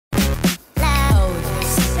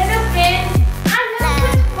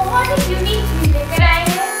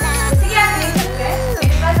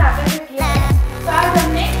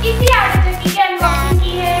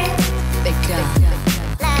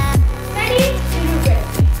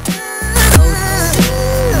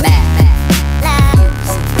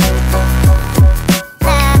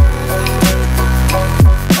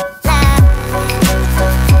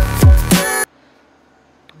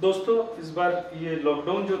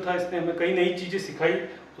Lockdown जो था इसने हमें कई नई चीज़ें सिखाई।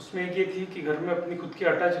 उसमें एक ये थी कि घर में अपनी खुद की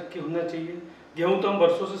आटा चक्की होना चाहिए। गेहूँ तो हम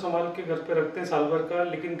बरसों से संभाल के घर पे रखते हैं साल भर का,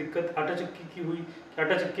 लेकिन दिक्कत आटा चक्की की हुई कि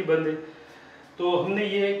आटा चक्की बंद है। तो हमने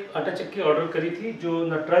ये एक आटा चक्की ऑर्डर करी थी जो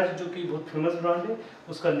नटराज, जो कि बहुत फेमस ब्रांड है,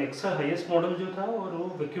 उसका नेक्सा हाईएस्ट मॉडल जो था, और वो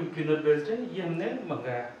वैक्यूम क्लीनर बेस्ड है, ये हमने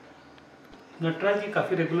मंगाया। नटराज ये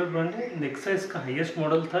काफ़ी रेगुलर ब्रांड है। नेक्सा इसका हाईएस्ट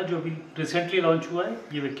मॉडल था जो अभी रिसेंटली लॉन्च हुआ है।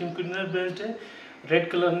 ये वैक्यूम क्लीनर बेस्ड है, रेड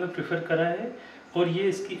कलर हमने प्रेफर करा है, और ये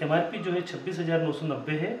इसकी MRP जो है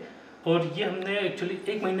 26,990 है। और ये हमने एक्चुअली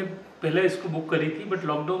 1 महीने पहले इसको बुक करी थी, बट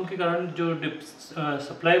लॉकडाउन के कारण जो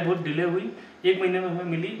सप्लाई बहुत डिले हुई, 1 महीने में हमें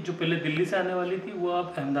मिली। जो पहले दिल्ली से आने वाली थी वो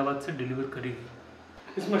अब अहमदाबाद से डिलीवर करी गई।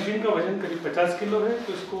 इस मशीन का वजन करीब 50 किलो है,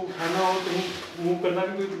 तो इसको उठाना और कहीं मूव करना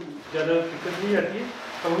भी कोई ज़्यादा दिक्कत नहीं आती है।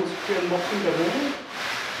 अब हम इसकी अनबॉक्सिंग कर रहे हैं।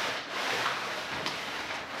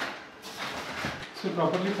 इसमें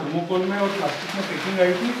प्रॉपरली थर्मोकोल में और प्लास्टिक में पैकिंग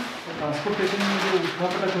आई थी, और ट्रांसपोर्टेशन में जो उठा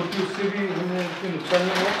पटक होती है उससे भी हमें कोई नुकसान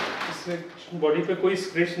नहीं हुआ। इससे बॉडी पे कोई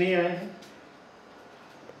स्क्रैच नहीं आए हैं।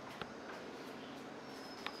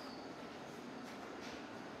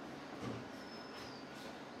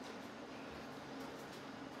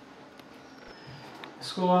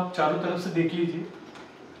 इसको आप चारों तरफ से देख लीजिए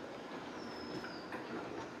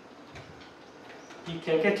कि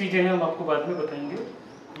क्या क्या चीज़ें हैं, हम आपको बाद में बताएंगे।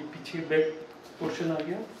 ये पीछे बैक पोर्शन आ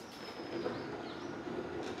गया,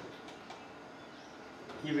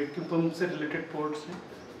 ये वैक्यूम पंप से रिलेटेड पोर्ट्स हैं।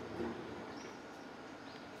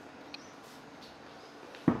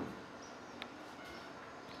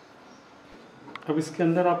 अब इसके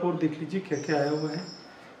अंदर आप और देख लीजिए क्या क्या आया हुआ है।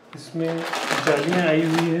 इसमें जालियाँ आई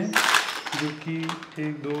हुई हैं, जो कि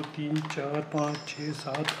 1 2 3 4 5 6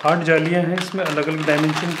 7 8 जालियाँ हैं। इसमें अलग अलग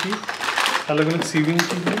डायमेंशन की, अलग अलग सीविंग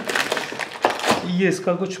की है। ये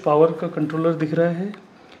इसका कुछ पावर का कंट्रोलर दिख रहा है,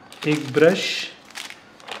 एक ब्रश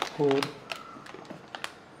और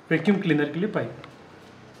वैक्यूम क्लीनर के लिए पाइप।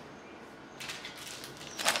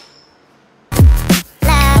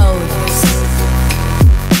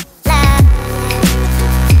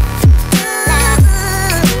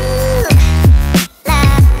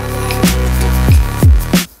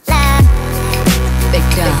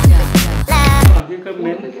 आगे का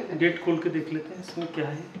मेन गेट खोल के देख लेते हैं इसमें क्या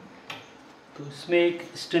है। तो इसमें एक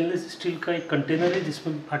स्टेनलेस स्टील का एक कंटेनर है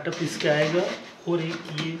जिसमें आटा पीस के आएगा, और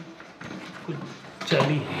एक ये कुछ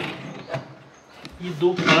जाली है। ये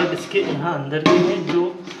 2 पार्ट इसके यहाँ अंदर के हैं जो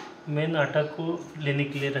मेन आटा को लेने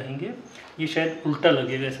के लिए रहेंगे। ये शायद उल्टा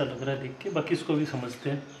लगेगा ऐसा लग रहा है देख के, बाकी इसको भी समझते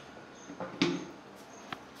हैं।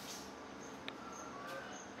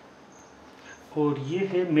 और ये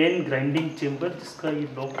है मेन ग्राइंडिंग चेम्बर, जिसका ये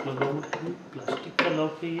लॉक लगा हुआ है, प्लास्टिक का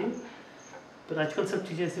लॉक है ये, पर आजकल सब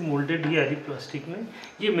चीज़ें ऐसे मोल्डेड ही आ रही प्लास्टिक में।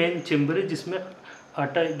 ये मेन चेम्बर है जिसमें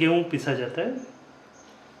आटा गेहूँ पिसा जाता है।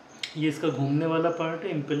 ये इसका घूमने वाला पार्ट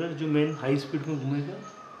है, इम्पेलर, जो मेन हाई स्पीड में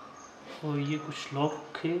घूमेगा। और ये कुछ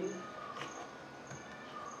लॉक है।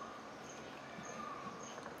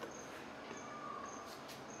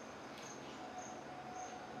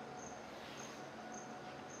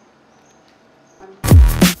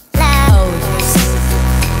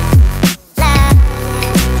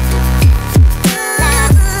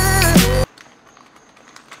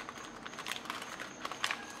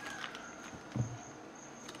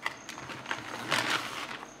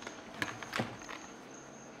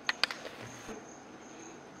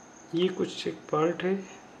 ये कुछ एक पार्ट है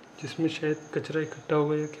जिसमें शायद कचरा इकट्ठा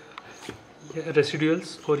होगा या क्या, ये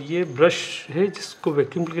रेसिडुअल्स। और ये ब्रश है जिसको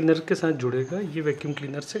वैक्यूम क्लीनर के साथ जुड़ेगा, ये वैक्यूम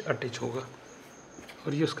क्लीनर से अटैच होगा।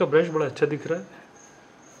 और ये उसका ब्रश बड़ा अच्छा दिख रहा है।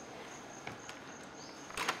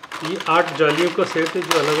 ये 8 जालियों का सेट है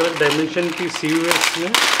जो अलग अलग डायमेंशन की सी हुई है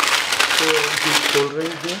इसमें। तो खोल रहे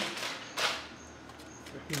हैं।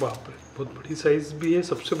 बाप रे, बहुत बड़ी साइज़ भी है,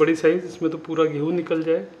 सबसे बड़ी साइज़। इसमें तो पूरा गेहूँ निकल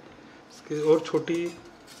जाए। इसके और छोटी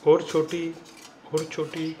और छोटी और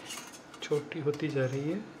छोटी छोटी होती जा रही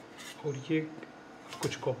है। और ये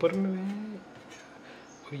कुछ कॉपर में है,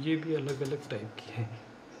 और ये भी अलग अलग टाइप की है।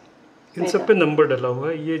 इन सब पे नंबर डला हुआ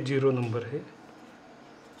है, ये 0 नंबर है।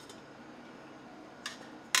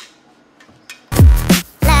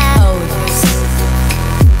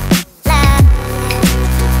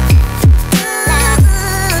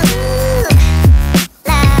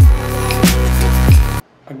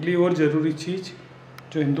 अगली और ज़रूरी चीज़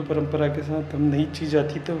जो हिंदू परंपरा के साथ हम नई चीज़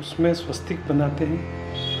आती तो उसमें स्वस्तिक बनाते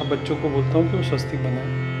हैं। अब बच्चों को बोलता हूँ कि वो स्वस्तिक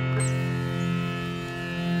बनाएं।